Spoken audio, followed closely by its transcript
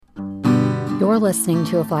You're listening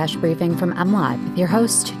to a flash briefing from MLive with your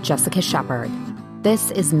host, Jessica Shepard.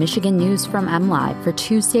 This is Michigan News from MLive for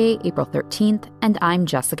Tuesday, April 13th, and I'm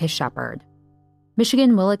Jessica Shepard.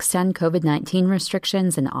 Michigan will extend COVID-19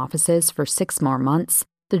 restrictions in offices for 6 more months.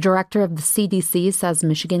 The director of the CDC says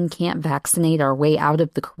Michigan can't vaccinate our way out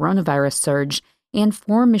of the coronavirus surge, and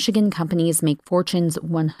 4 Michigan companies make Fortune's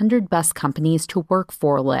 100 Best Companies to Work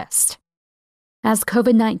For list. As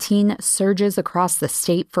COVID-19 surges across the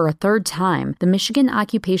state for a third time, the Michigan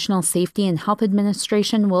Occupational Safety and Health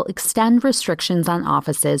Administration will extend restrictions on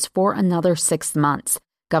offices for another 6 months.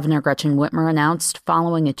 Governor Gretchen Whitmer announced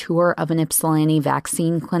following a tour of an Ypsilanti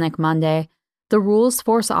vaccine clinic Monday. The rules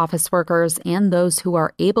force office workers and those who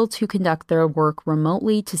are able to conduct their work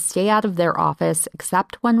remotely to stay out of their office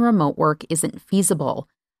except when remote work isn't feasible.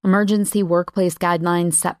 Emergency workplace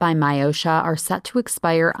guidelines set by MIOSHA are set to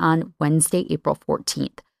expire on Wednesday, April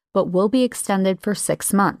 14th, but will be extended for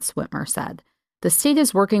 6 months, Whitmer said. The state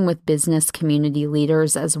is working with business community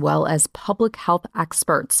leaders as well as public health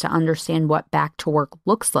experts to understand what back to work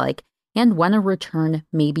looks like and when a return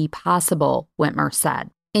may be possible, Whitmer said.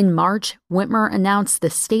 In March, Whitmer announced the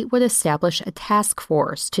state would establish a task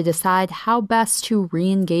force to decide how best to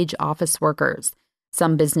re-engage office workers.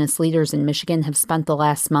 Some business leaders in Michigan have spent the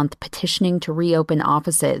last month petitioning to reopen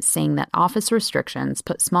offices, saying that office restrictions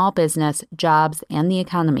put small business, jobs, and the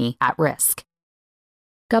economy at risk.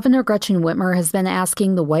 Governor Gretchen Whitmer has been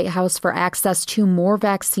asking the White House for access to more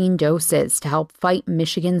vaccine doses to help fight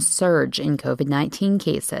Michigan's surge in COVID-19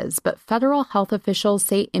 cases, but federal health officials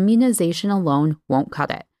say immunization alone won't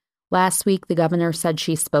cut it. Last week, the governor said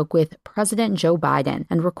she spoke with President Joe Biden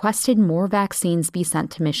and requested more vaccines be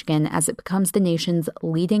sent to Michigan as it becomes the nation's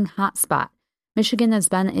leading hotspot. Michigan has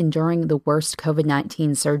been enduring the worst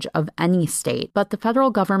COVID-19 surge of any state, but the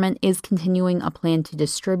federal government is continuing a plan to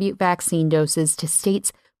distribute vaccine doses to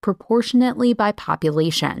states proportionately by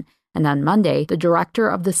population. And on Monday, the director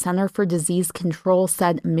of the Center for Disease Control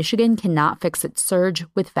said Michigan cannot fix its surge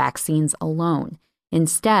with vaccines alone.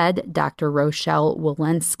 Instead, Dr. Rochelle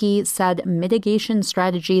Walensky said mitigation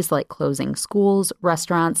strategies like closing schools,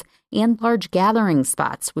 restaurants, and large gathering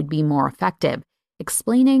spots would be more effective,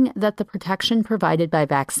 explaining that the protection provided by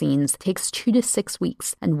vaccines takes 2 to 6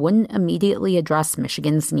 weeks and wouldn't immediately address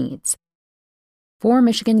Michigan's needs. 4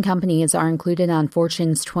 Michigan companies are included on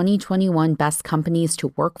Fortune's 2021 Best Companies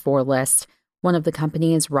to Work For list. One of the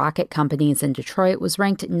companies, Rocket Companies in Detroit, was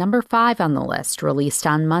ranked number 5 on the list, released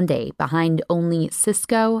on Monday, behind only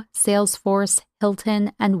Cisco, Salesforce,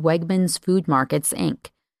 Hilton, and Wegmans Food Markets,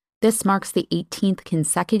 Inc. This marks the 18th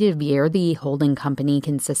consecutive year the holding company,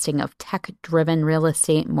 consisting of tech-driven real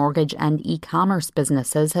estate, mortgage, and e-commerce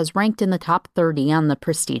businesses, has ranked in the top 30 on the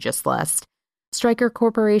prestigious list. Stryker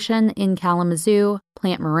Corporation in Kalamazoo,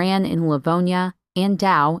 Plant Moran in Livonia, and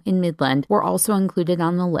Dow in Midland were also included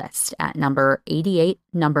on the list at number 88,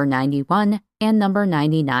 number 91, and number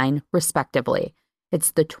 99, respectively.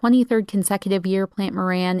 It's the 23rd consecutive year Plant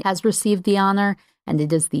Moran has received the honor, and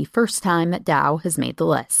it is the first time that Dow has made the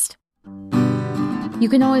list. You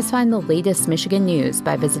can always find the latest Michigan news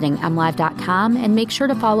by visiting mlive.com, and make sure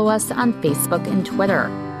to follow us on Facebook and Twitter.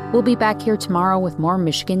 We'll be back here tomorrow with more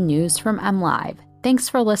Michigan news from MLive. Thanks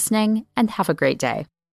for listening, and have a great day.